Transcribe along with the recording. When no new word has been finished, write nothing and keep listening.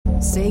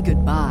Say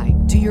goodbye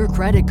to your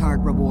credit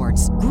card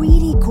rewards.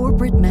 Greedy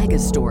corporate mega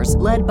stores,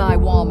 led by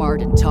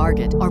Walmart and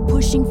Target, are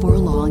pushing for a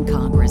law in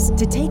Congress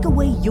to take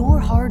away your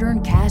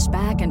hard-earned cash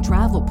back and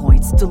travel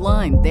points to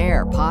line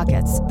their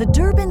pockets. The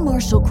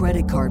Durbin-Marshall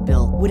credit card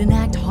bill would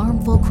enact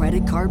harmful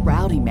credit card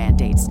routing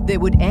mandates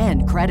that would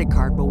end credit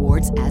card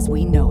rewards as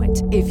we know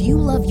it. If you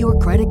love your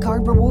credit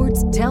card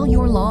rewards, tell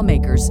your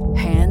lawmakers,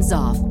 hands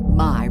off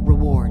my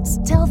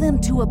rewards. Tell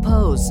them to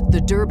oppose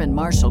the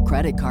Durbin-Marshall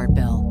credit card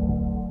bill.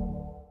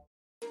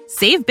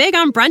 Save big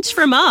on brunch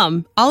for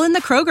mom, all in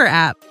the Kroger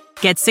app.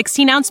 Get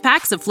 16-ounce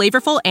packs of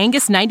flavorful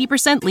Angus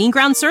 90% lean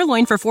ground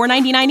sirloin for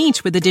 $4.99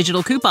 each with a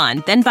digital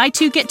coupon. Then buy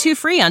 2, get 2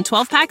 free on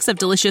 12 packs of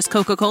delicious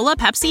Coca-Cola,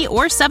 Pepsi,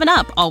 or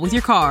 7-Up, all with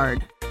your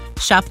card.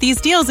 Shop these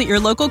deals at your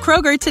local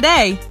Kroger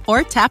today,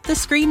 or tap the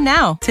screen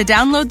now to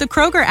download the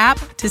Kroger app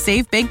to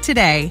save big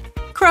today.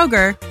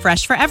 Kroger,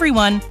 fresh for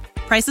everyone.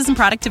 Prices and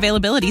product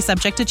availability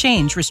subject to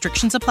change.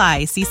 Restrictions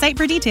apply. See site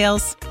for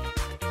details.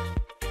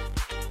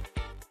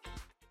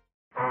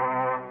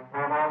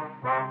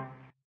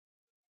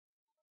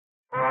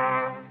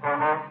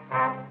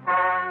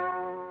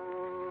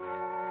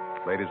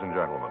 Ladies and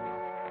gentlemen,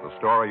 the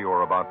story you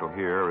are about to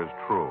hear is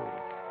true.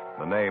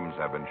 The names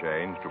have been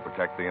changed to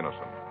protect the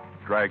innocent.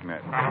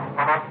 Dragnet.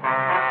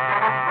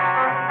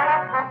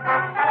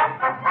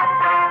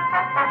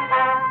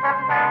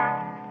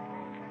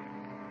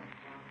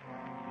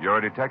 You're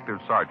a detective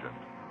sergeant.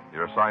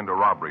 You're assigned a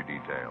robbery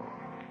detail.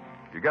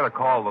 You get a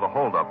call that a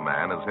hold-up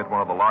man has hit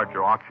one of the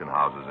larger auction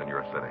houses in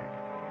your city.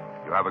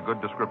 You have a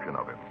good description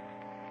of him.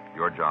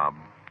 Your job,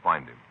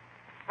 find him.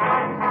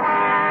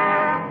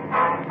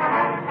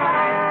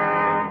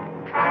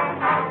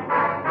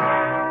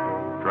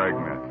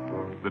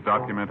 Dragnet, the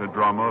documented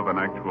drama of an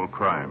actual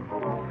crime.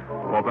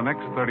 For the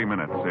next 30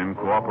 minutes, in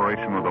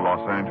cooperation with the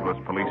Los Angeles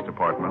Police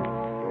Department,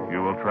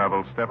 you will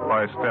travel step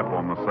by step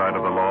on the side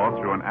of the law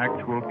through an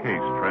actual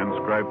case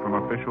transcribed from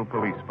official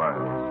police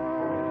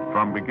files.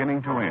 From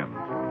beginning to end,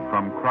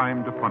 from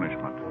crime to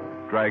punishment,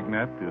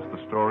 Dragnet is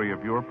the story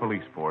of your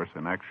police force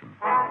in action.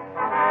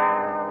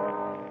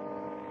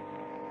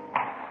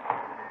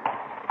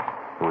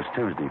 It was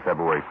Tuesday,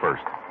 February 1st.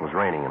 It was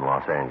raining in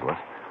Los Angeles.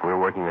 We were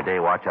working the day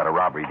watch out of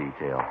robbery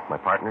detail. My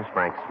partner's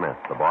Frank Smith.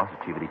 The boss is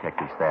Chief of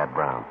Detective Thad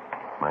Brown.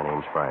 My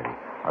name's Friday.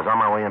 I was on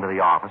my way into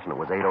the office, and it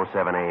was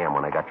 8:07 a.m.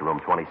 when I got to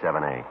room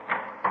 27A.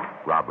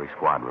 Robbery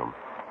squad room.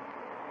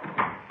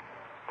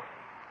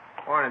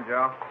 Morning,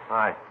 Joe.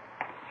 Hi.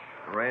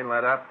 The rain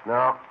let up?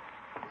 No.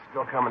 It's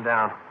still coming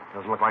down.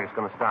 Doesn't look like it's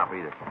going to stop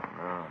either.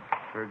 Oh,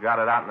 sure got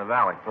it out in the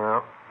valley.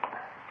 Well.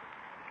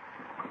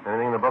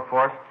 Anything in the book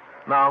for us?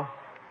 No.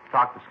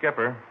 Talked to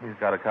Skipper. He's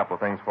got a couple of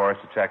things for us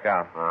to check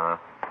out.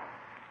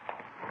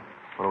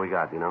 What do we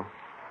got, do you know?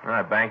 All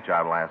right, bank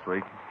job last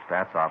week.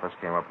 Stats office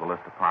came up with a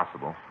list of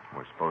possibles.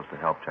 We're supposed to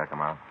help check them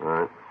out. All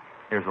right.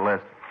 Here's a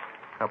list.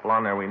 A couple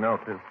on there we know,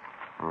 too.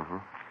 Mm-hmm.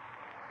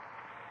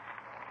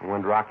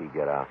 When did Rocky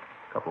get out?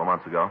 A couple of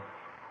months ago.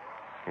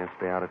 Can't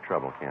stay out of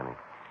trouble, can he?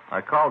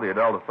 I called the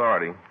adult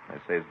authority. They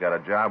say he's got a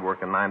job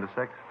working 9 to 6.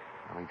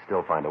 Well, he'd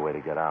still find a way to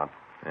get out.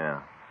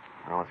 Yeah.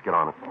 Well, let's get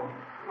on it.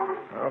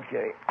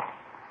 Okay.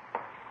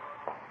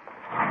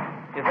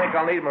 You think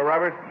I'll need my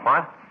rubbers?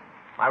 What?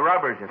 My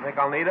rubbers, you think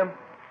I'll need them?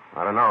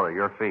 I don't know. They're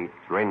your feet.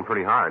 It's raining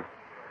pretty hard.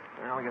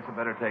 Well, I guess I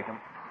better take them.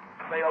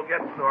 Faye'll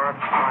get sore if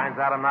she finds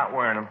out I'm not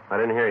wearing them. I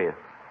didn't hear you.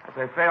 I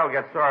say Faye'll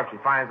get sore if she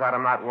finds out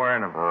I'm not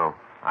wearing them. Oh.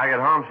 I get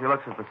home, she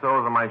looks at the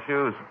soles of my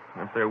shoes.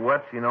 If they're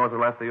wet, she knows I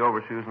left the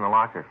overshoes in the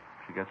locker.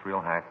 She gets real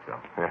hacked, Joe.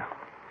 Yeah.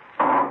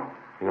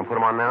 You gonna put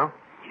them on now?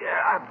 Yeah,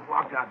 I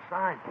walked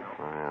outside.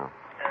 Oh, yeah.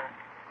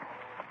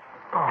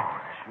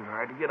 Oh, sure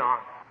hard to get on.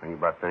 Are you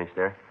about finished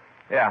there?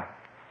 Yeah.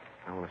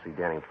 I want to see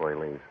Danny before he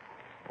leaves.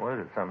 What is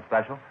it, something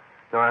special?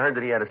 No, I heard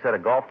that he had a set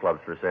of golf clubs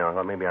for sale. I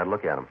thought maybe I'd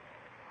look at them.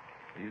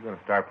 Are you going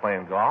to start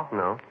playing golf?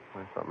 No.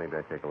 I thought maybe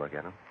I'd take a look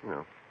at them. You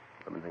know,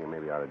 I've been thinking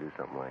maybe I ought to do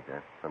something like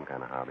that. Some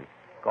kind of hobby.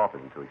 Golf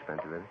isn't too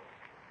expensive, is it?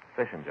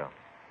 Fishing, Joe.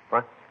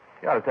 What?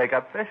 You ought to take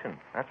up fishing.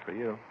 That's for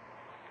you.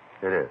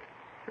 It is.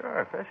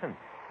 Sure, fishing.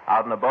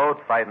 Out in the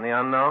boat, fighting the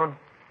unknown.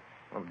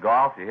 With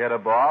golf, you hit a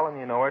ball and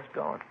you know where it's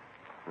going.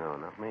 No,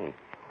 not me.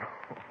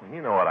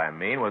 You know what I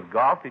mean. With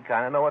golf, you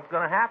kind of know what's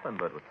going to happen.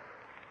 But with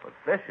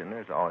fishing,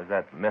 there's always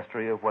that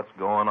mystery of what's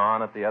going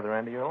on at the other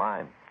end of your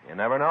line. You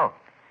never know.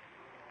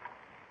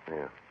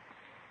 Yeah.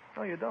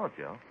 No, you don't,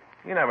 Joe.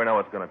 You never know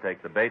what's going to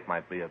take the bait.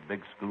 Might be a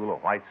big school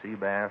of white sea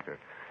bass or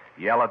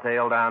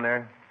yellowtail down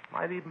there.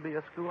 Might even be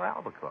a school of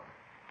albacore.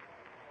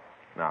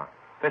 No,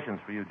 fishing's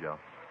for you, Joe.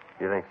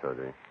 You think so,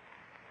 do you?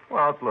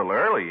 Well, it's a little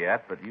early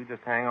yet, but you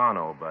just hang on,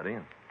 old buddy,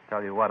 and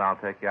tell you what, I'll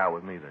take you out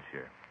with me this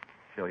year.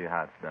 Show you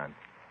how it's done.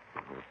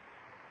 Mm-hmm.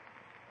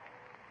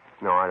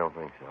 No, I don't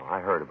think so. I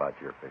heard about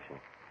your fishing.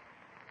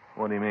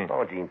 What do you mean?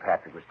 Oh, Gene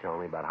Patrick was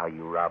telling me about how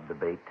you robbed the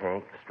bait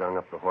tank, strung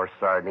up the horse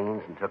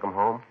sardines, and took them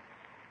home.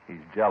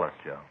 He's jealous,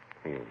 Joe.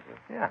 He is.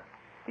 Yeah,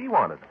 he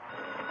wanted them.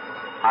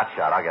 Hot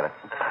shot, I'll get it.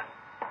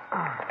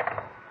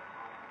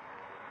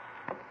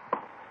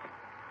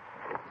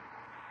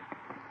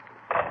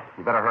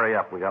 You better hurry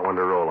up. We got one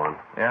to roll on.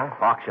 Yeah?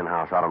 Auction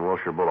house out on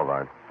Wilshire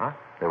Boulevard. Huh?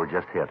 They were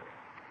just hit.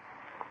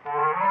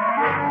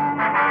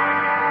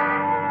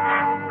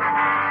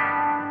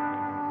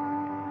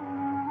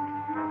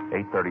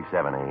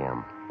 "8:37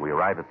 a.m. We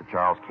arrived at the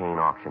Charles Kane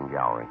Auction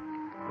Gallery.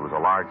 It was a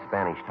large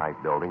Spanish-type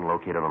building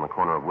located on the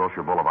corner of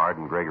Wilshire Boulevard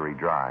and Gregory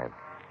Drive.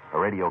 A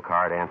radio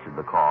card answered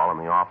the call, and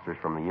the officers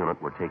from the unit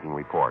were taking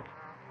reports.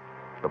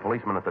 The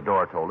policeman at the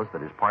door told us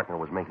that his partner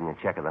was making a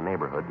check of the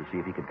neighborhood to see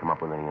if he could come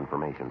up with any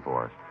information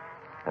for us.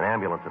 An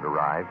ambulance had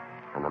arrived,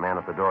 and the man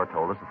at the door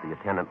told us that the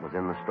attendant was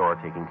in the store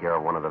taking care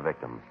of one of the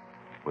victims.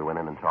 We went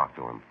in and talked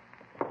to him.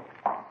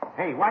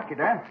 Hey, watch it,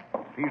 huh?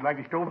 Seems like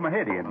he stole my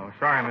head in. Oh,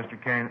 sorry,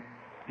 Mr. Kane.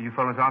 You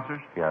fellas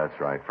officers? Yeah,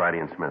 that's right. Friday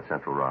and Smith,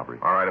 Central Robbery.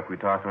 All right, if we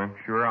talk to him?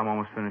 Sure, I'm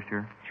almost finished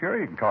here. Sure,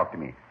 you can talk to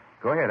me.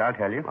 Go ahead, I'll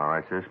tell you. All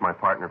right, sir. This is my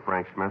partner,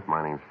 Frank Smith.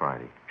 My name's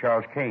Friday.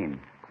 Charles Kane.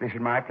 This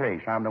is my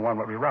place. I'm the one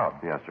that was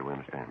robbed. Yes, sir, we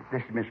understand.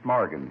 This is Miss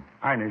Morgan.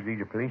 I know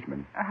these are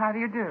policemen. How do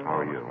you do? How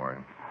are you?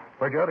 Morgan?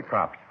 Where's the other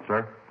cops?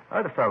 Sir?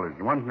 Other fellas,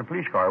 the ones in the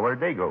police car. Where'd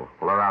they go?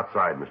 Well, they're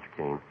outside, Mr.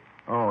 Kane.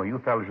 Oh, you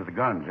fellas with the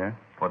guns, huh?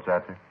 What's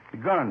that, sir? The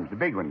guns, the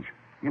big ones.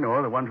 You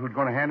know, the ones who's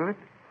going to handle it?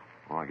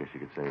 Well, I guess you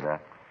could say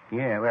that.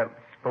 Yeah, well,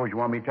 suppose you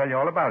want me to tell you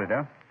all about it,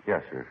 huh?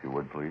 Yes, sir, if you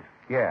would, please.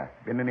 Yeah,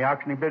 been in the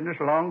auctioning business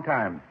a long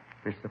time.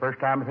 This is the first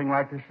time a thing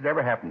like this has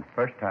ever happened.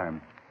 First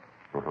time.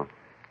 Uh-huh.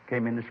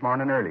 Came in this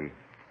morning early.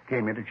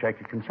 Came in to check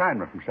a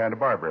consignment from Santa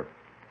Barbara.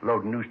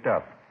 Loading new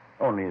stuff.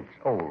 Only it's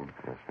old.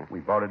 Yes, sir. We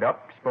bought it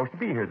up. Supposed to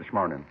be here this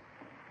morning.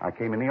 I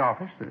came in the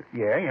office.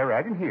 Yeah,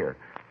 right in here.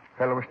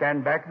 Fellow was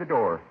standing back at the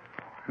door.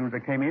 As soon as I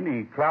came in,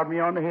 he clouded me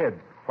on the head.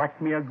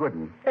 Whacked me a good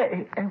one.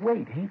 Hey,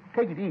 wait.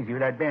 Take it easy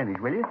with that bandage,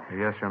 will you?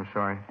 Yes, sir, I'm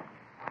sorry.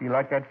 You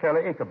like that fella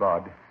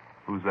Ichabod?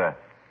 Who's that?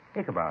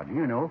 Ichabod,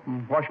 you know,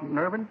 from Washington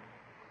Irving.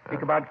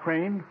 Ichabod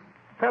Crane.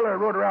 Fella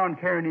rode around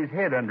carrying his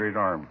head under his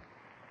arm.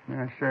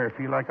 Yes, sir,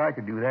 feel like I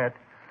could do that.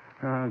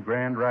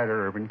 Grand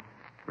writer, Irving.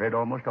 Read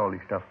almost all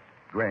his stuff.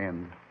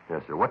 Grand.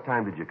 Yes, sir. What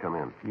time did you come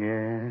in?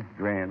 Yeah,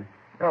 grand.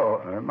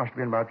 Oh, it must have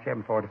been about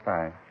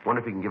 7:45.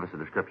 Wonder if you can give us a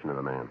description of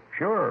the man.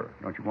 Sure.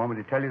 Don't you want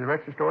me to tell you the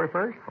rest of the story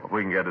first? Well, if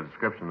we can get a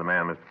description of the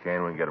man, Mr.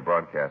 Kane, we can get a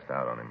broadcast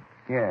out on him.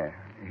 Yeah.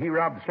 He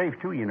robbed the safe,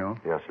 too, you know.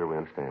 Yes, sir, we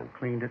understand.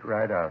 Cleaned it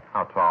right out.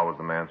 How tall was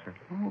the man, sir?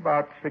 Oh,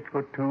 about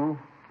 6'2".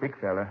 Big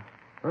fella.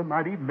 Well,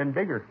 might even been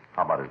bigger.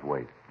 How about his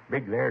weight?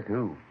 Big there,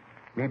 too.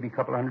 Maybe a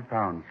couple 100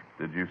 pounds.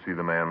 Did you see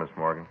the man, Miss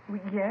Morgan?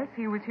 Yes,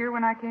 he was here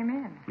when I came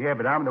in. Yeah,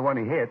 but I'm the one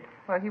he hit.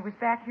 Well, he was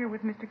back here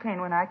with Mr. Kane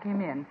when I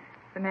came in.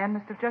 The man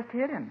must have just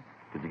hit him.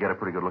 Did you get a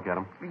pretty good look at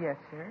him? Yes,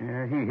 sir.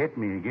 Yeah, he hit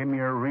me. He gave me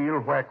a real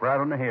whack right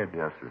on the head.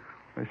 Yes, sir.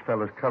 This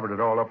fellow's covered it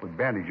all up with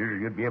bandages, or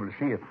you'd be able to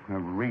see it. A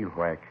real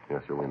whack.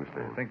 Yes, sir, we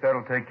understand. I think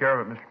that'll take care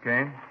of it, Mr.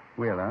 Kane.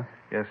 Will, huh?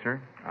 Yes, sir.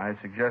 I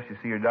suggest you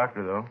see your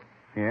doctor, though.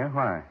 Yeah,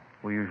 why?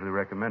 We usually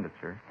recommend it,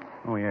 sir.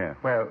 Oh, yeah.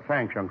 Well,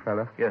 thanks, young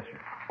fella. Yes, sir.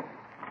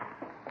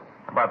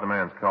 How about the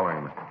man's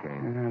coloring, Mr.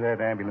 Kane?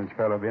 That ambulance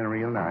fellow been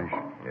real nice.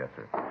 Yes,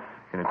 sir.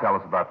 Can you tell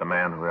us about the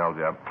man who held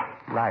you up?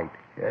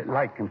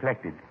 Light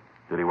complected.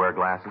 Did he wear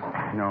glasses?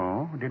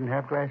 No, didn't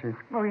have glasses.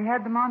 Well, he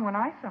had them on when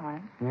I saw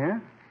him. Yeah?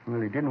 Well,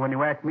 he didn't when he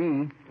whacked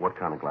me. What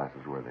kind of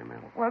glasses were they,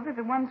 ma'am? Well, they're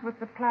the ones with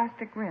the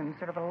plastic rims,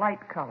 sort of a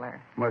light color.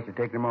 Must have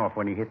taken them off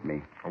when he hit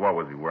me. What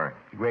was he wearing?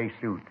 Gray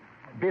suit.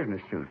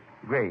 Business suit.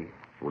 Gray.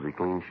 Was he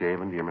clean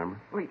shaven, do you remember?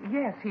 Well,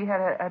 yes, he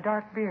had a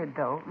dark beard,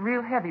 though.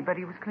 Real heavy, but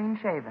he was clean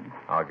shaven.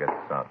 I'll get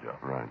this out, Joe.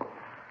 Right.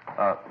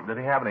 Did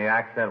he have any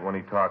accent when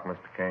he talked, Mr.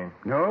 Kane?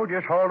 No,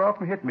 just hauled off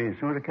and hit me as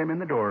soon as I came in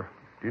the door.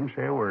 Didn't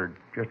say a word.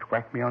 Just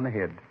whacked me on the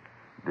head.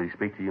 Did he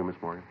speak to you, Miss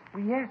Morgan?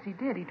 Well, yes, he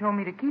did. He told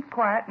me to keep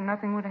quiet and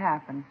nothing would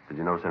happen. Did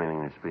you notice anything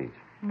in his speech?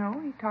 No,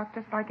 he talked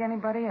just like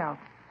anybody else.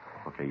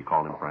 Okay, you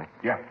called him, Frank?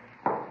 Yeah.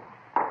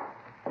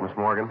 Miss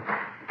Morgan,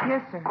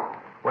 Yes, sir.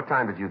 what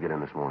time did you get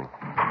in this morning?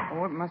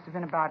 Oh, it must have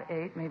been about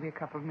 8, maybe a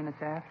couple of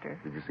minutes after.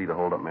 Did you see the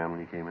hold-up man when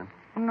you came in?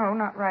 No,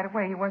 not right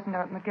away. He wasn't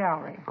out in the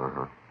gallery.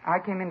 Uh-huh. I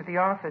came into the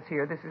office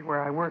here. This is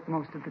where I work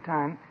most of the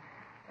time.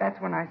 That's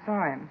when I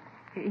saw him.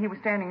 He was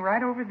standing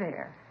right over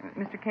there.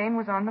 Mr. Kane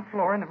was on the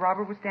floor, and the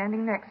robber was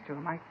standing next to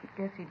him. I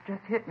guess he'd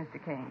just hit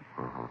Mr. Kane.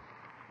 Uh-huh.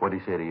 What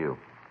did he say to you?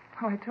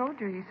 Oh, I told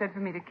you. He said for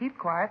me to keep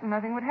quiet and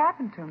nothing would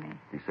happen to me.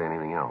 Did he say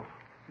anything else?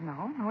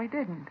 No, he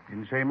didn't.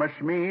 Didn't say much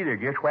to me either.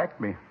 Just whacked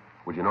me.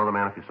 Would you know the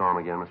man if you saw him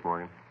again, Miss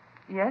Morgan?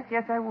 Yes,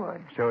 I would.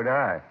 So'd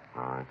I.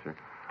 All right, sir.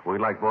 We'd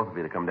like both of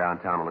you to come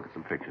downtown and look at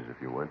some pictures,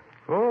 if you would.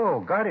 Oh,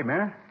 got him,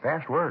 huh?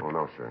 Fast work. Oh,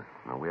 no, sir.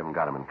 No, we haven't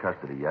got him in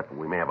custody yet, but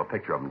we may have a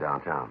picture of him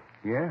downtown.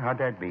 Yeah? How'd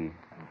that be?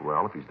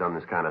 Well, if he's done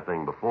this kind of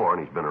thing before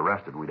and he's been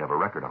arrested, we'd have a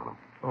record on him.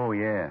 Oh,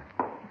 yeah.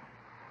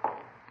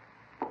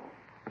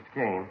 Mr.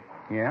 Kane,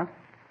 Yeah?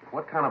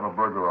 what kind of a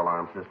burglar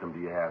alarm system do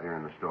you have here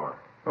in the store?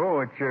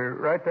 Oh, it's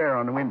right there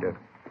on the window.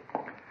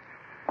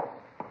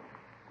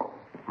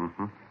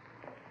 Mm-hmm.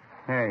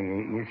 Hey,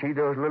 you see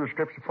those little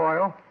strips of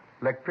foil?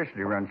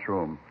 Electricity runs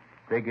through them.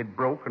 They get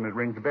broke and it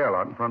rings the bell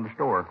out in front of the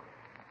store.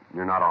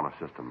 You're not on a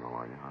system, though,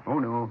 are you? Oh,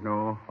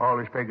 no.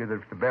 Always figured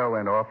that if the bell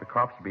went off, the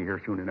cops would be here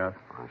soon enough.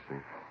 I see.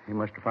 He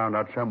must have found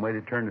out some way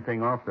to turn the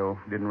thing off, though.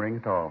 Didn't ring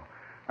at all.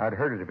 I'd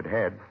heard it if it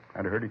had.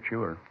 I'd heard it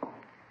sure.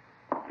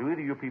 Do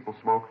either of you people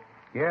smoke?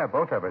 Yeah,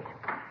 both of us.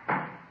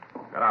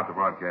 Got out the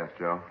broadcast,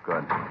 Joe.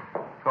 Good.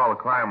 Call the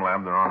crime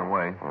lab. They're on the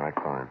way. All right,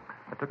 fine.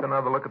 I took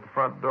another look at the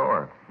front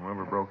door.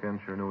 Whoever broke in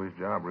sure knew his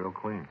job real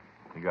clean.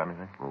 You got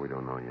anything? Well, we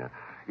don't know yet.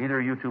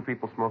 Either of you two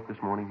people smoked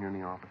this morning here in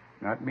the office?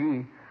 Not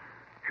me.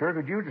 Sure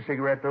could use a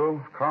cigarette,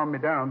 though. Calm me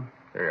down.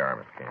 Here you are,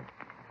 Miss Kane.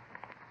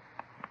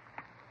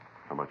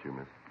 How about you,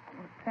 miss?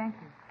 Thank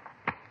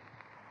you.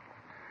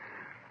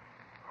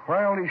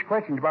 Why all these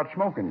questions about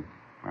smoking?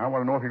 I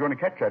want to know if you're going to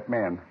catch that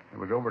man. There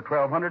was over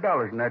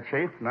 $1,200 in that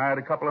safe, and I had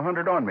a couple of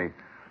hundred on me.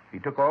 He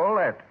took all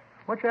that.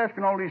 What you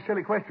asking all these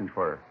silly questions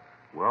for?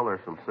 Well,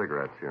 there's some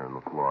cigarettes here on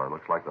the floor.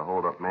 Looks like the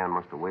hold-up man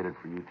must have waited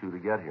for you two to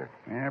get here.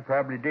 Yeah,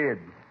 probably did.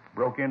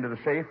 Broke into the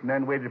safe and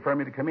then waited for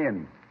me to come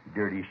in.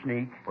 Dirty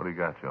sneak. What do you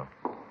got, Joe?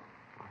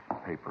 Some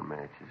paper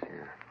matches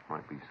here.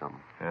 Might be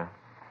something. Yeah?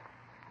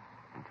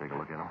 Can you take a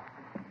look at them?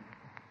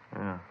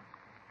 Yeah.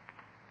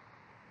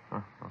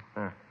 Huh, what's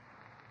there?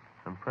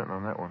 Some printing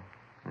on that one.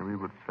 Can you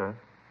read what it says?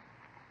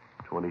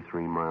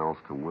 23 miles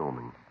to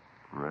Wilming.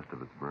 The rest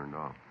of it's burned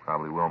off.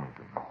 Probably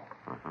Wilmington.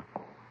 Uh-huh.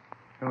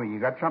 Oh, you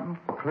got something?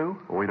 A clue?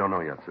 Well, we don't know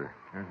yet, sir.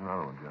 Here's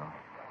another one, Joe.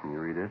 Can you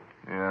read it?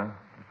 Yeah,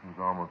 this one's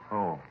almost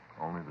whole.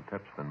 Only the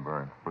tip's been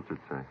burned. What's it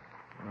say?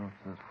 Well, it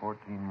says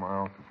 14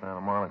 miles to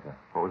Santa Monica.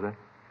 What was that?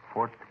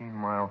 14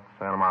 miles to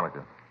Santa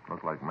Monica.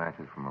 Look like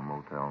matches from a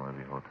motel,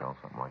 maybe a hotel,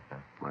 something like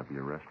that. Might be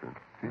a restaurant.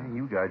 Yeah,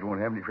 you guys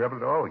won't have any trouble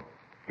at all.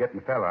 Getting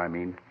the fella, I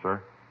mean.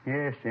 Sir?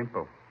 Yeah,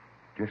 simple.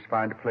 Just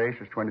find a place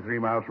that's 23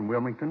 miles from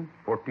Wilmington,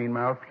 14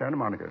 miles from Santa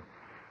Monica.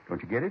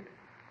 Don't you get it?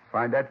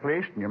 Find that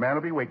place, and your man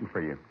will be waiting for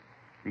you.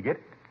 You get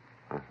it?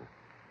 Uh-huh.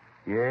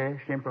 Yeah,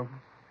 simple.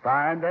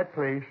 Find that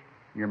place,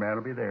 and your man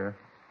will be there.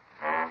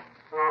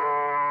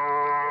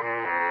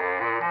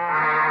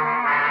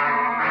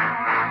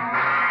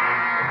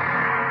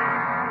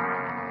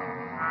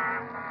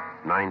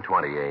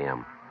 "9:20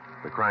 a.m.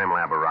 The crime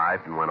lab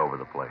arrived and went over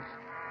the place.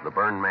 The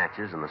burned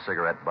matches and the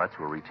cigarette butts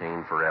were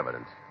retained for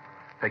evidence.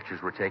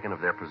 Pictures were taken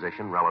of their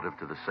position relative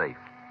to the safe.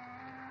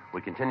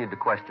 We continued to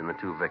question the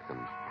two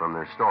victims. From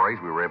their stories,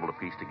 we were able to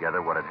piece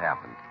together what had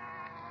happened.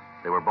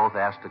 They were both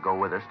asked to go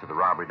with us to the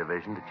robbery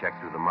division to check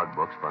through the mug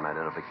books for an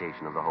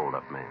identification of the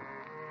holdup man.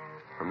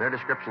 From their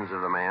descriptions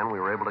of the man, we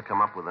were able to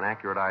come up with an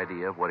accurate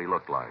idea of what he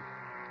looked like.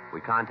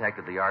 We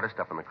contacted the artist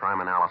up in the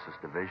crime analysis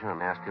division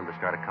and asked him to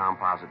start a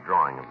composite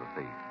drawing of the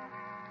thief.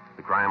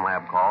 The crime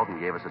lab called and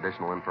gave us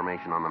additional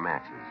information on the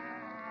matches.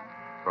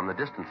 From the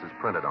distances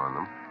printed on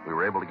them, we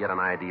were able to get an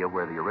idea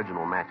where the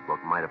original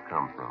matchbook might have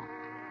come from.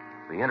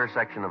 The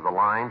intersection of the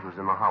lines was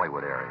in the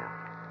Hollywood area.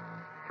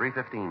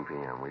 3:15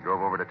 p.m., we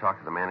drove over to talk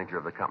to the manager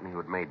of the company who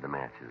had made the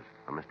matches,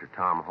 a Mr.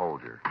 Tom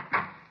Holger.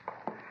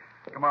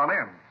 Come on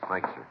in.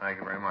 Thanks, sir. Thank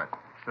you very much.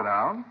 Sit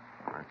down.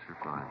 All right, sir,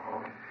 fine.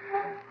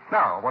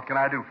 Now, what can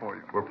I do for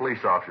you? We're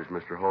police officers,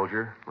 Mr.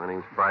 Holger. My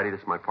name's Friday.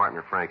 This is my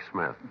partner, Frank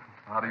Smith.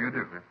 How do you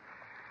do?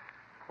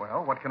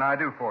 Well, what can I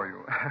do for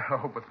you? I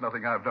hope it's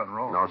nothing I've done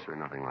wrong. No, sir,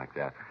 nothing like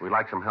that. We'd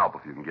like some help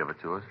if you can give it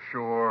to us.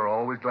 Sure,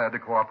 always glad to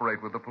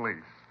cooperate with the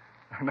police.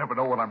 I never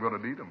know when I'm going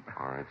to need them.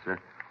 All right, sir.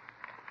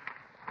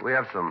 We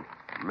have some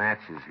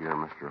matches here,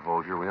 Mr.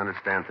 Holger. We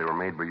understand they were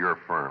made by your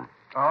firm.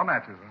 Oh,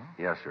 matches, huh?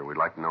 Yes, sir. We'd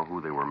like to know who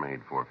they were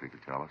made for, if you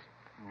could tell us.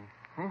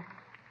 Mm-hmm.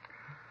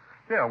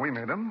 Yeah, we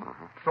made them.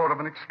 Sort of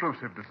an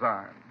exclusive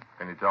design.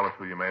 Can you tell us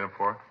who you made them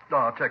for? Oh,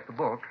 I'll check the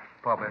book.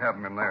 Probably have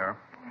them in there.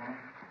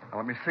 Now,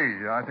 let me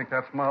see. I think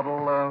that's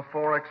model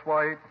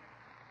 4XY892.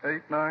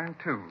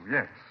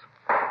 Yes.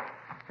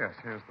 Yes,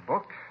 here's the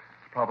book.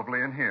 It's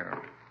probably in here.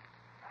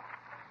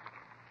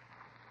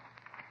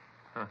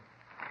 Huh.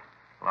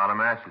 A lot of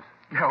matches.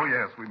 Oh,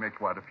 yes, we make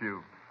quite a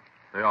few.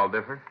 They all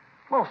different?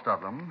 Most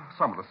of them.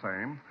 Some are the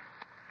same.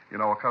 You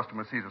know, a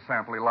customer sees a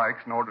sample he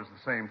likes and orders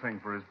the same thing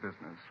for his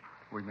business.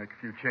 We make a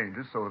few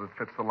changes so that it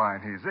fits the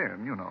line he's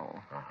in, you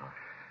know. Uh-huh.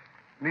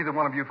 Neither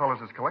one of you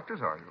fellows is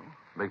collectors, are you?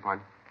 Beg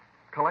pardon?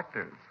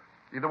 Collectors.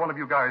 Either one of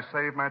you guys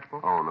save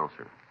matchbooks? Oh, no,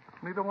 sir.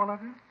 Neither one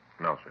of you?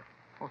 No, sir.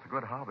 Oh, it's a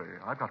good hobby.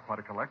 I've got quite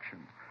a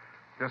collection.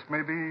 Just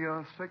maybe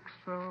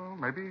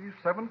maybe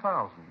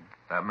 7,000.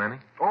 That many?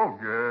 Oh,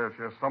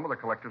 yes. Some of the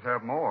collectors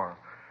have more.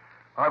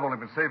 I've only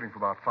been saving for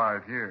about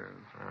 5 years.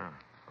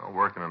 Well,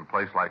 working in a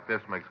place like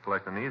this makes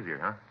collecting easier,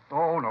 huh?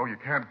 Oh, no, you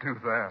can't do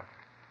that.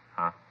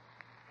 Huh?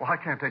 Well, I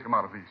can't take them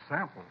out of these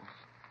samples.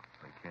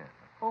 I can't.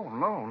 Oh,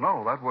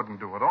 no, that wouldn't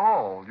do at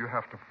all. You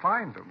have to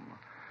find them.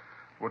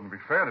 Wouldn't be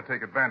fair to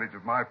take advantage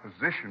of my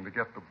position to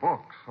get the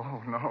books.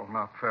 Oh, no,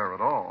 not fair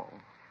at all.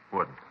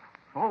 Wouldn't?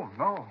 Oh,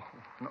 no,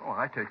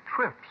 I take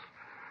trips.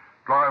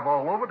 Drive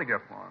all over to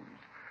get ones.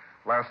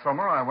 Last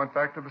summer, I went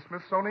back to the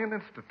Smithsonian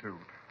Institute.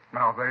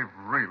 Now, they've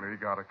really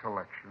got a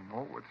collection.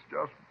 Oh, it's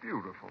just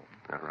beautiful.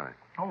 Is that right?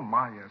 Oh,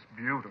 my, yes,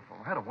 beautiful.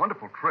 Had a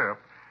wonderful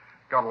trip.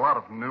 Got a lot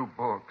of new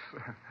books.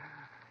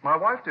 My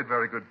wife did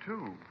very good,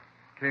 too.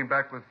 Came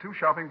back with 2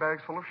 shopping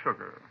bags full of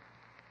sugar.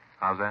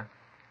 How's that?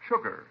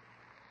 Sugar.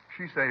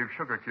 She saved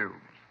sugar cubes.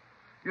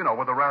 You know,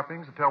 with the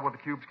wrappings to tell where the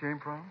cubes came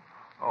from?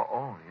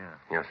 Oh, yeah.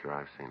 Yes, sir,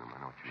 I've seen them. I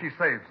know what you She mean.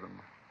 saves them.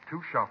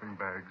 2 shopping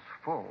bags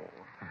full.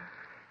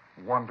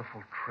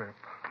 Wonderful trip.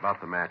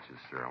 About the matches,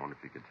 sir. I wonder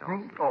if you could tell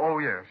us. Oh,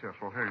 yes.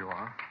 Well, here you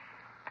are.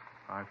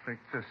 I think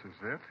this is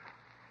it.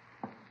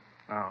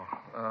 Now,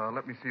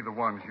 let me see the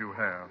ones you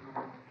have.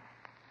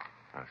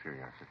 Oh, here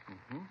you are, sir.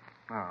 Mm-hmm.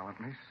 Now, let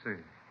me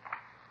see.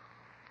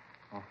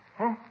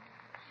 Uh-huh.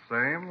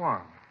 Same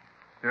one.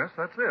 Yes,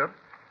 that's it.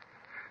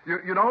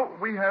 You know,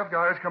 we have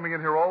guys coming in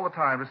here all the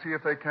time to see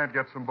if they can't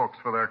get some books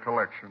for their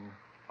collection.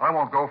 I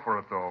won't go for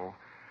it, though.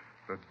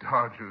 The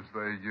dodges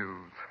they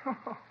use.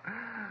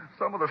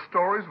 Some of the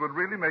stories would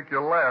really make you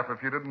laugh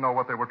if you didn't know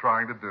what they were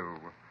trying to do.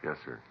 Yes,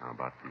 sir. How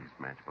about these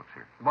matchbooks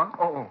here? What?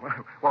 Oh,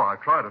 well, I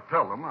try to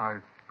tell them. I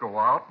go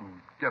out and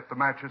get the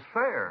matches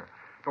fair.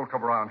 Don't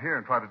come around here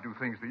and try to do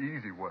things the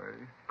easy way.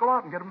 Go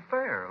out and get them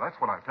fair. That's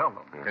what I tell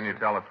them. Can you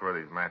tell us where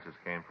these matches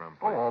came from?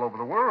 Oh, all over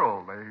the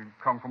world. They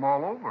come from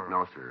all over.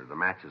 No, sir. The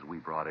matches we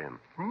brought in.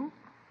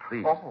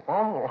 These.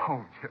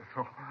 Oh,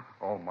 yes.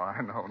 Oh, my.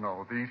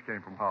 No. These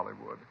came from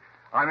Hollywood.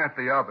 I meant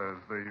the others,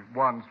 the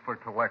ones for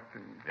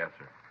collecting. Yes,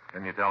 sir.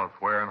 Can you tell us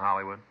where in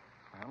Hollywood?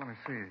 Well, let me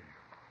see.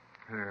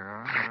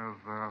 Here,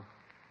 there's,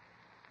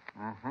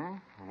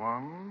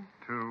 1,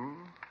 2,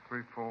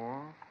 3,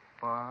 4,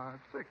 5,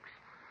 6.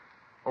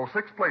 Oh,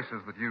 6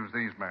 places that use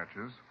these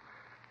matches.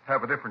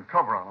 Have a different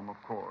cover on them, of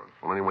course.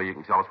 Well, anyway, you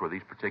can tell us where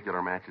these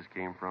particular matches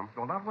came from?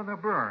 Well, not when they're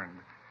burned.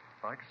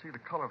 If I could see the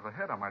color of the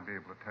head, I might be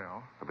able to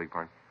tell. A big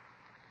part?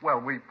 Well,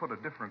 we put a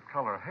different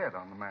color head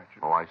on the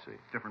matches. Oh, I see.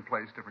 Different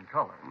place, different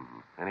color.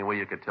 Mm-hmm. Any way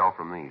you could tell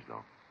from these,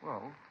 though?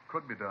 Well,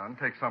 could be done.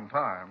 Take some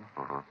time.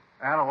 Uh-huh.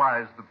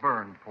 Analyze the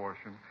burned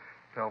portion.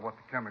 Tell what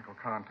the chemical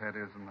content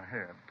is in the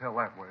head. Tell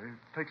that way.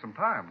 Take some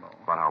time, though.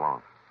 About how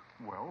long?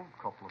 Well,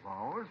 a couple of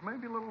hours,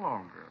 maybe a little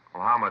longer.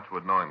 Well, how much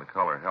would knowing the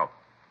color help?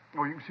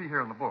 Oh, you can see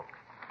here in the book.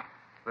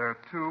 There are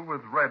 2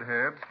 with red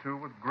heads, 2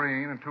 with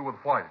green, and 2 with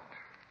white.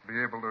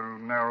 Be able to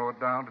narrow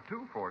it down to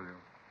 2 for you.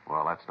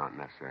 Well, that's not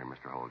necessary,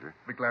 Mr. Holger.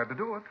 Be glad to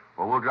do it.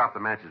 Well, we'll drop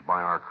the matches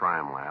by our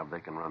crime lab.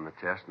 They can run the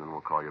test, and then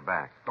we'll call you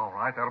back. All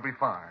right, that'll be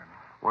fine.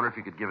 Wonder if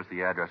you could give us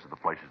the address of the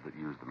places that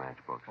use the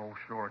matchbooks. Oh,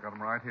 sure. I got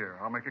them right here.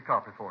 I'll make a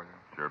copy for you.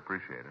 Sure,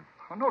 appreciate it.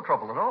 Oh, no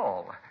trouble at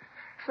all.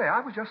 Say, I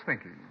was just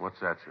thinking. What's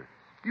that, sir?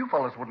 You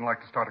fellas wouldn't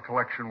like to start a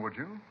collection, would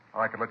you?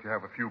 I could let you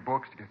have a few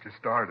books to get you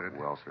started.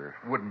 Well, sir.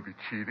 Wouldn't be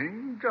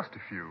cheating. Just a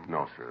few.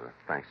 No, sir.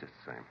 Thanks just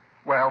the same.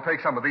 Well,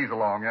 take some of these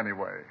along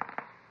anyway.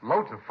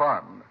 Loads of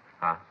fun.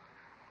 Huh?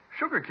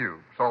 Sugar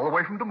cubes, all the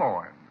way from Des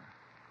Moines.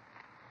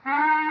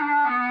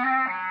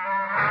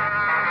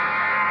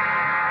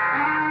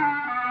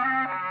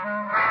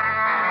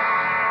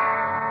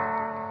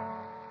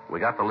 We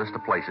got the list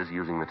of places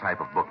using the type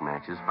of book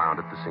matches found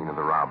at the scene of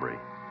the robbery.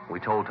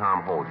 We told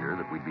Tom Holger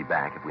that we'd be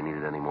back if we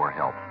needed any more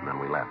help, and then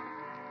we left.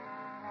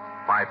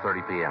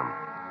 5:30 p.m.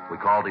 We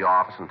called the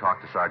office and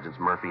talked to Sergeants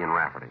Murphy and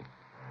Rafferty.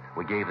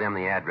 We gave them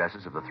the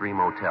addresses of the 3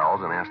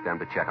 motels and asked them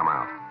to check them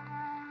out.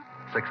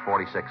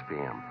 6:46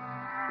 p.m.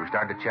 We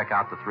started to check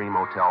out the 3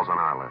 motels on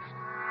our list.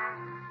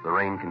 The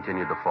rain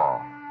continued to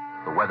fall.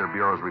 The Weather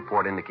Bureau's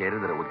report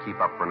indicated that it would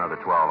keep up for another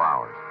 12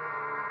 hours.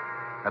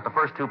 At the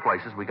first 2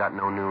 places, we got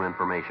no new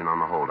information on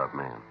the holdup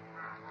man.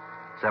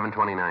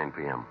 7:29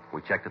 p.m.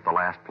 We checked at the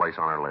last place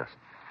on our list.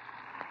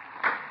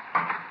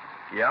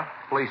 Yeah?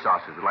 Police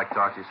officers would like to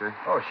talk to you, sir.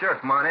 Oh, sure.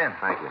 Come on in.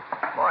 Thank you.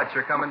 Boy, it's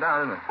sure coming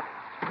down, isn't it?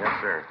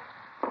 Yes, sir.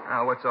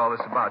 Now, what's all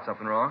this about?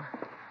 Something wrong?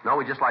 No,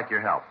 we just like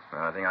your help.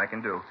 Nothing I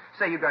can do.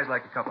 Say, you guys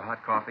like a cup of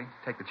hot coffee?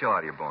 Take the chill out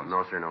of your bones.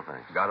 No, sir, no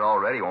thanks. Got it all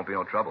ready. Won't be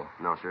no trouble.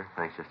 No, sir.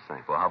 Thanks just the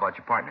same. Well, how about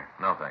your partner?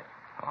 No, thanks.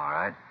 All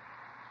right.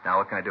 Now,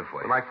 what can I do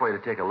for I'd you? like for you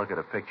to take a look at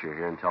a picture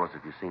here and tell us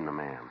if you've seen the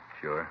man.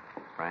 Sure.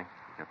 Frank,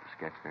 you got the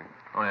sketch there?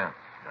 Oh, yeah.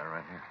 Got it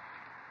right here.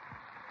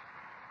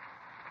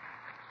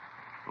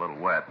 It's a little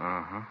wet.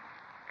 Uh-huh.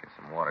 Get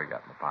some water you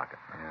got in the pocket.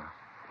 Yeah.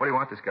 What do you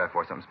want this guy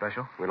for? Something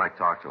special? We'd like to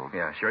talk to him.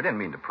 Yeah, sure. I didn't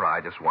mean to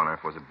pry. Just wondering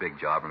if it was a big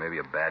job or maybe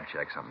a bad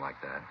check, something like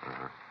that.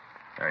 Uh-huh.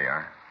 There you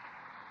are.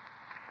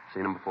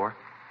 Seen him before?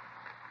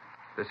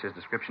 This his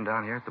description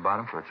down here at the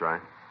bottom? That's right.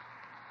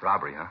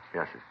 Robbery, huh?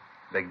 Yes, sir.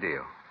 Big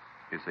deal.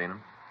 You seen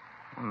him?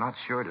 I'm not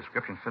sure.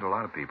 Description fit a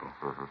lot of people.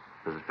 Uh-huh.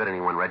 Does it fit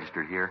anyone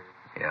registered here?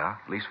 Yeah,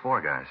 at least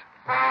 4 guys.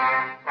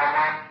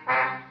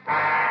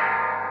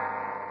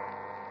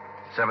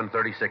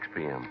 7:36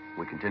 p.m.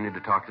 We continued to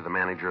talk to the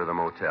manager of the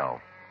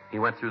motel. He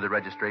went through the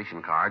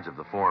registration cards of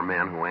the 4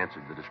 men who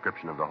answered the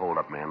description of the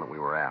holdup man that we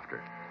were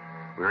after.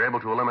 We were able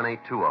to eliminate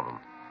 2 of them.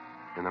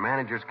 In the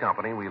manager's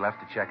company, we left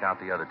to check out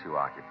the other 2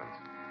 occupants.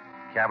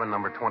 Cabin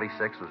number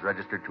 26 was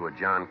registered to a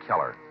John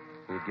Keller.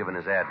 He had given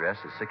his address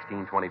as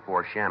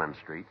 1624 Shannon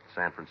Street,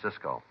 San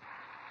Francisco.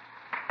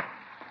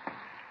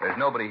 There's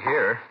nobody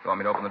here. You want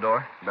me to open the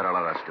door? Better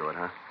let us do it,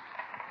 huh?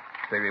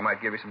 Figure he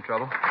might give you some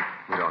trouble?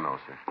 We don't know,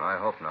 sir. I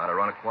hope not. I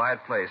run a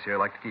quiet place here. I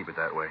like to keep it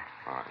that way.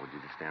 All right, would you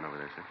just stand over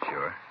there, sir?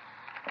 Sure.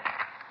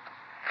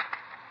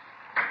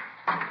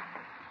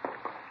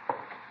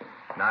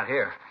 Not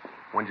here.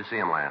 When'd you see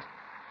him last?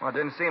 Well, I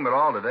didn't see him at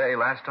all today.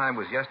 Last time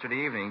was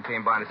yesterday evening.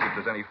 Came by to see if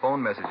there's any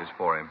phone messages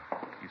for him.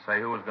 You say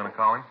who was going to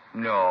call him?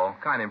 No.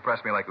 Kind of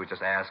impressed me like he was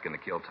just asking to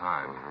kill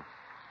time. Uh-huh.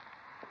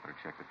 Better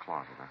check the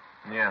closet, huh?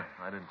 Yeah,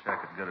 I didn't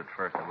check it good at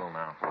first. I will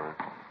now. All right.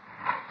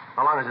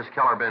 How long has this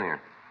Keller been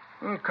here?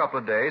 A couple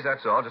of days,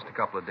 that's all. Just a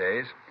couple of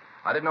days.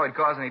 I didn't know he'd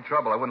cause any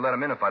trouble. I wouldn't let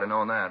him in if I'd have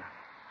known that.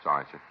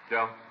 Sorry, sir.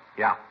 Joe?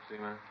 Yeah. See,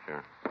 man?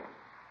 Sure.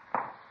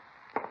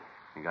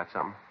 You got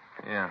something?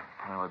 Yeah,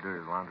 pile of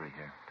dirty laundry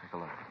here. Take a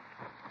look.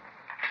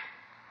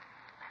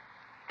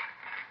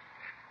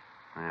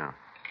 Yeah.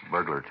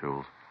 Burglar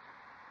tools.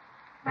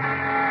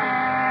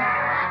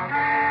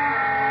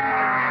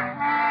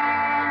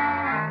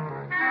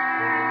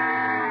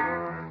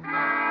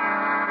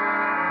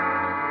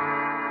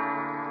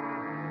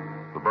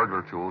 The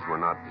burglar tools were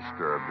not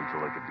disturbed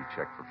until they could be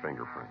checked for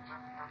fingerprints.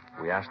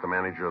 We asked the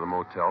manager of the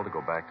motel to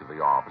go back to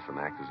the office and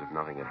act as if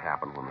nothing had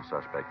happened when the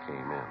suspect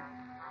came in.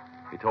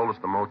 He told us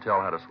the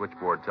motel had a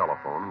switchboard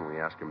telephone, and we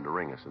asked him to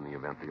ring us in the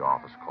event the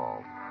office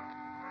called.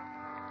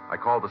 I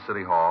called the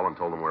city hall and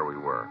told them where we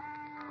were.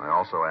 I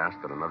also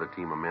asked that another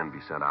team of men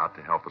be sent out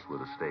to help us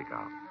with a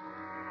stakeout.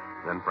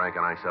 Then Frank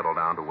and I settled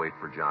down to wait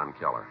for John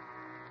Keller.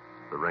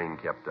 The rain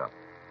kept up.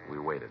 We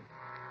waited.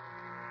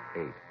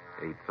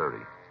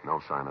 8:30. No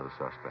sign of the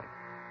suspect.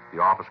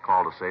 The office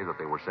called to say that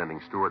they were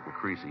sending Stewart and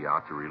Creasy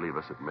out to relieve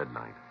us at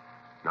midnight.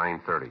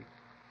 9:30.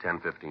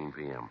 10:15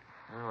 p.m.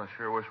 Well, I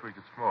sure wish we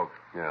could smoke.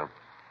 Yeah.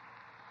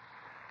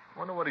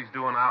 Wonder what he's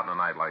doing out in a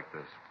night like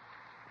this.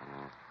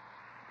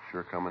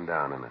 Sure coming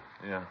down, isn't it?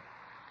 Yeah.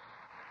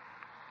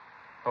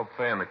 Hope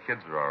Fay and the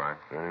kids are all right.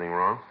 Is there anything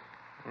wrong?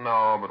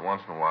 No, but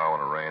once in a while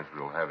when it rains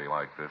real heavy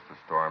like this, the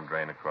storm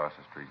drain across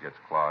the street gets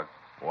clogged.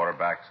 Water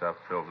backs up,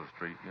 fills the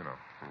street, you know.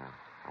 Yeah.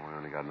 Well, we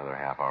only got another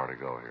half hour to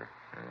go here.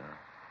 Yeah.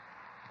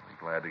 I'll be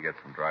glad to get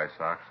some dry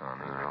socks on.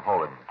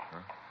 Hold it.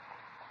 Huh?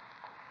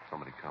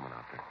 Somebody coming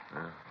out there.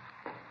 Yeah.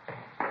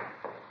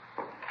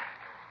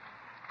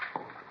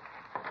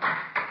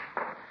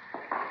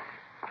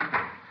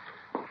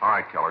 All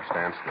right, Keller,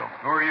 stand still.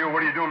 Who are you?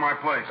 What are you doing in my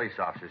place? Police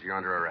officers, you're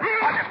under arrest.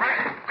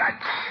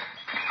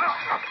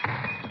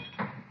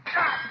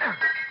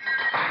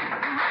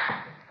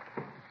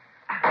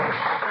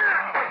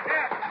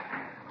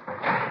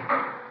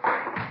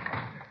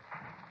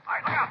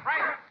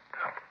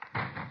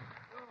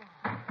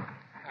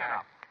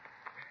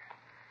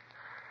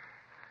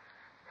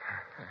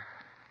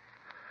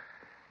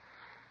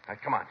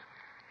 Come on.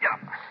 Get up.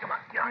 Come on.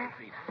 Get on your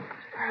feet.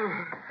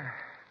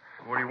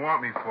 What do you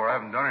want me for? I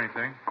haven't done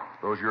anything.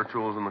 Those your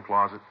tools in the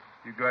closet?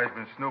 You guys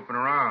been snooping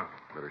around.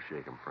 Better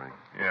shake them, Frank.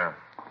 Yeah.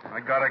 I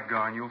got a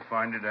gun. You'll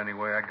find it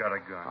anyway. I got a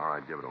gun. All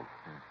right, give it to him.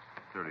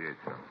 38,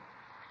 Joe.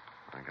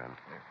 I got it.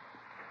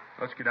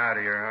 Let's get out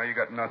of here, huh? You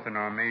got nothing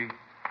on me.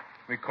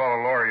 We call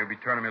a lawyer. You'll be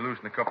turning me loose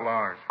in a couple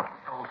hours.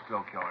 Hold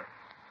still, Keller.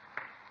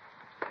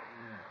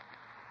 Yeah.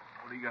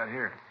 What do you got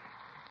here?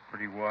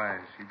 Pretty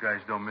wise. You guys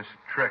don't miss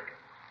a trick.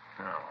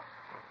 No.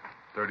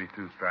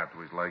 32 strapped to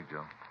his leg,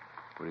 Joe.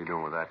 What are you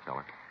doing with that,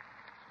 Keller?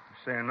 I'm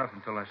saying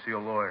nothing until I see a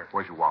lawyer.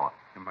 Where's your wallet?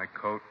 In my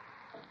coat.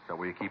 Is that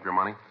where you keep your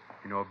money?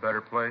 You know a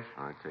better place?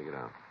 All right, take it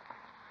out.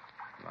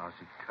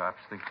 Lousy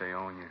cops think they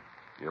own you.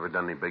 You ever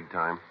done any big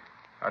time?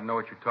 I don't know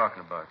what you're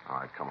talking about. All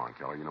right, come on,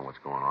 Keller. You know what's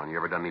going on. You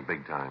ever done any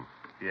big time?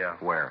 Yeah.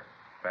 Where?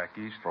 Back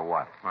east. For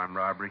what? Armed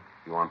robbery.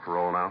 You on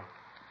parole now?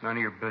 None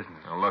of your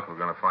business. Now, look, we're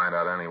going to find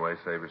out anyway.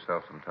 Save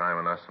yourself some time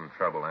and us some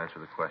trouble. Answer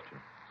the question.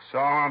 So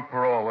on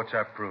parole. What's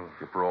that prove?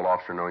 Your parole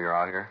officer know you're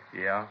out here?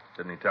 Yeah.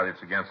 Didn't he tell you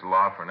it's against the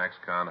law for an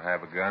ex-con to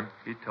have a gun?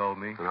 He told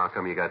me. Then how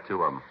come you got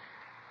two of them?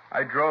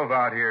 I drove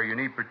out here. You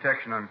need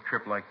protection on a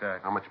trip like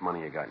that. How much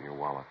money you got in your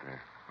wallet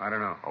there? I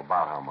don't know.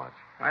 About how much?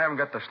 I haven't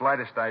got the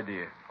slightest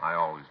idea. I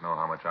always know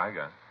how much I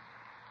got.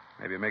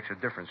 Maybe it makes a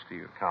difference to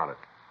you. Count it.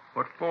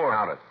 What for?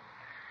 Count it.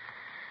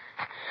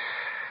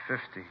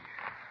 50,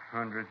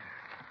 100,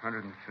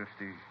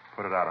 150.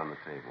 Put it out on the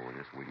table, will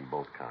you, so we can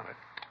both count it.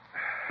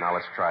 Now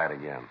let's try it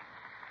again.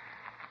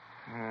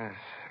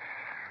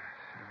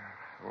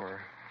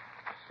 4,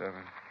 7.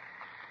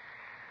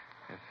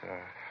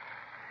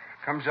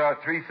 Comes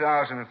out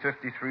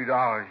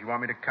 $3,053. You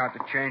want me to count the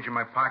change in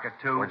my pocket,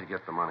 too? Where'd you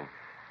get the money?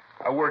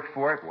 I worked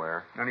for it.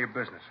 Where? None of your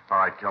business. All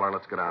right, Keller,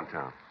 let's go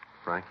downtown.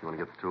 Frank, you want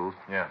to get the tools?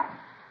 Yeah.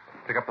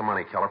 Pick up the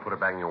money, Keller. Put it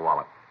back in your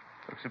wallet.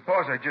 Look,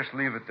 suppose I just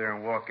leave it there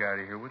and walk out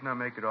of here. Wouldn't that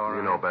make it all right?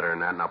 You know better than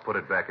that. Now put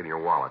it back in your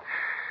wallet.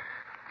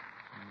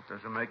 It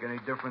doesn't make any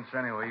difference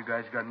anyway. You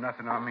guys got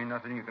nothing on me,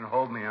 nothing you can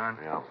hold me on.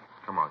 Yeah.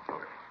 Come on, Keller.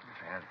 Get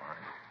your hands behind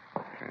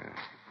you.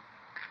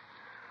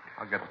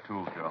 I'll get the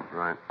tools, Joe.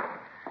 Right.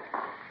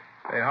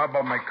 Hey, how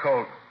about my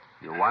coat?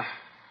 Your what?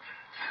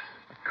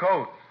 A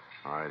coat.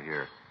 All right,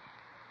 here.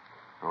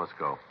 Now let's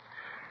go.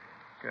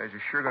 Guys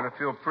are sure going to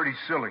feel pretty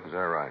silly. Is that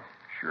right?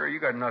 Sure, you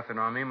got nothing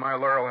on me. My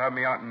lawyer will have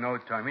me out in no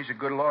time. He's a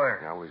good lawyer.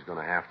 Yeah, well, he's going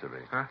to have to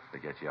be. Huh? To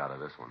get you out of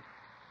this one.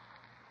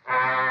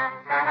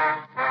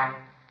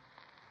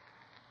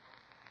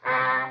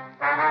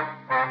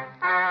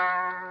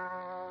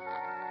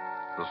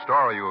 The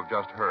story you have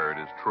just heard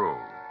is true.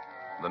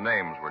 The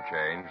names were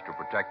changed to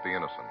protect the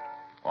innocent.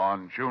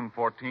 On June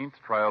 14th,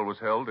 trial was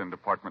held in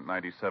Department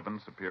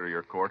 97,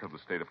 Superior Court of the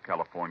State of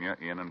California,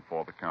 in and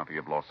for the County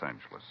of Los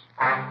Angeles.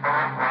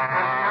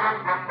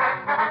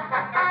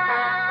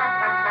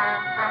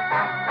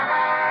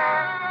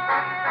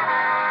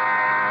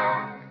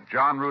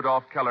 John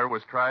Rudolph Keller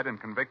was tried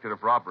and convicted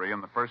of robbery in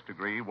the first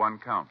degree, 1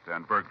 count,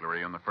 and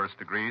burglary in the first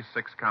degree,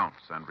 6 counts,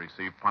 and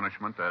received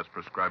punishment as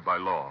prescribed by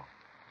law.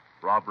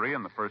 Robbery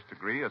in the first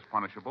degree is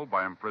punishable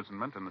by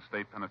imprisonment in the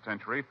state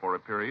penitentiary for a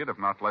period of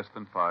not less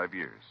than 5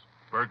 years.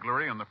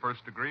 Burglary in the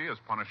first degree is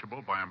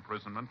punishable by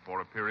imprisonment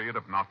for a period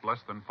of not less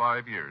than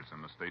 5 years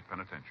in the state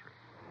penitentiary.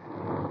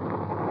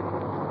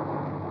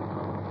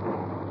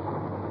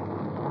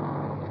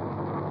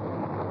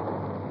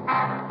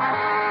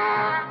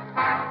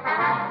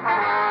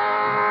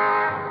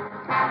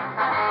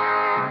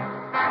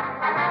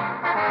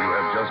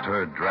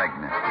 Heard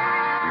Dragnet,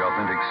 the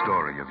authentic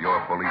story of your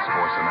police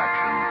force in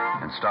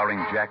action, and starring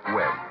Jack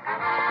Webb,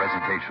 a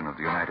presentation of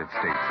the United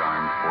States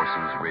Armed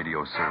Forces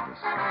Radio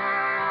Service.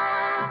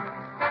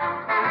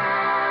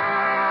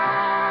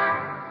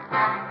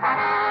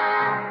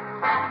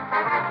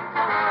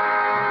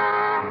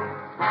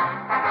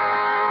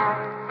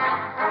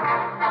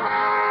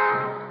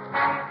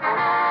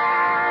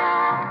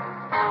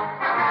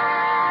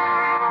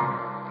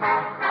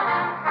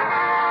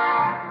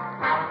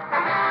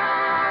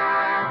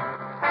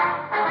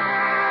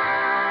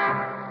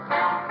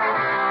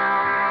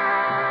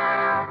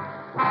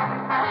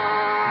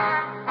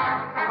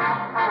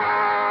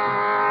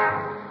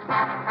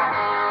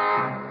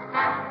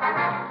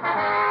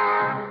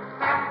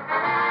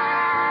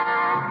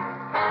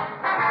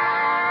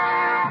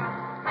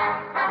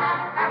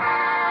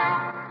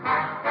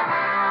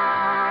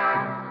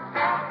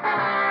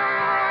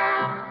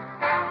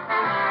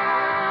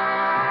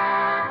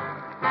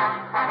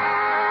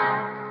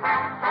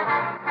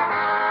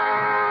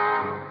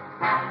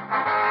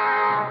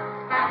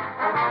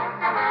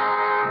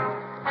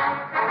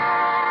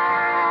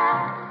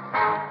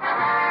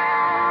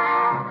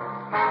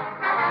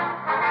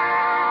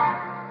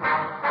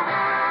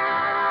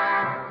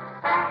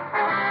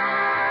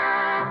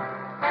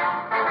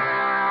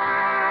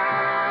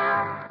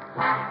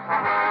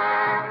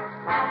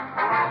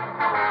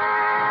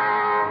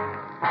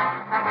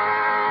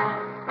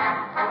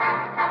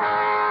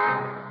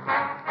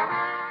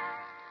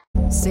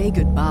 Say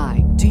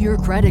goodbye to your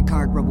credit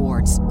card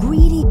rewards.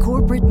 Greedy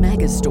corporate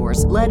mega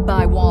stores, led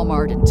by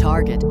Walmart and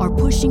Target, are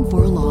pushing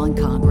for a law in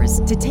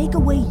Congress to take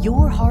away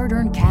your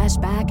hard-earned cash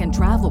back and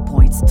travel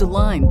points to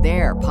line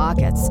their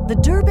pockets. The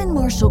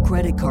Durbin-Marshall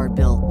credit card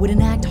bill would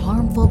enact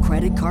harmful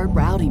credit card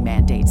routing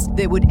mandates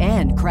that would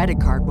end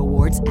credit card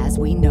rewards as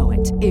we know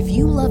it. If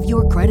you love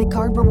your credit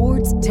card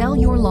rewards, tell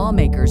your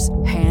lawmakers,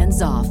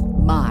 hands off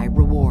my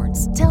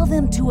rewards. Tell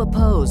them to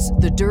oppose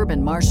the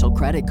Durbin-Marshall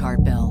credit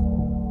card bill.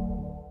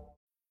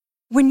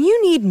 When you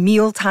need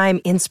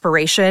mealtime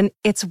inspiration,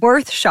 it's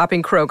worth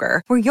shopping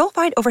Kroger, where you'll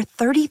find over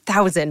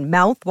 30,000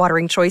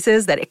 mouth-watering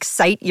choices that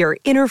excite your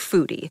inner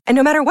foodie. And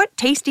no matter what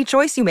tasty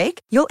choice you make,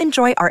 you'll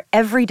enjoy our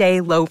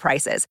everyday low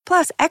prices,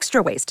 plus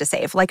extra ways to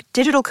save, like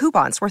digital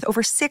coupons worth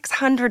over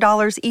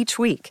 $600 each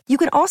week. You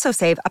can also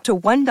save up to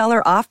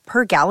 $1 off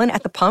per gallon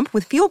at the pump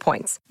with fuel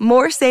points.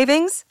 More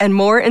savings and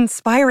more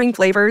inspiring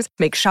flavors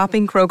make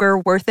shopping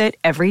Kroger worth it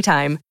every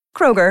time.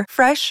 Kroger,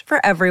 fresh for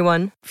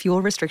everyone.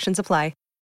 Fuel restrictions apply.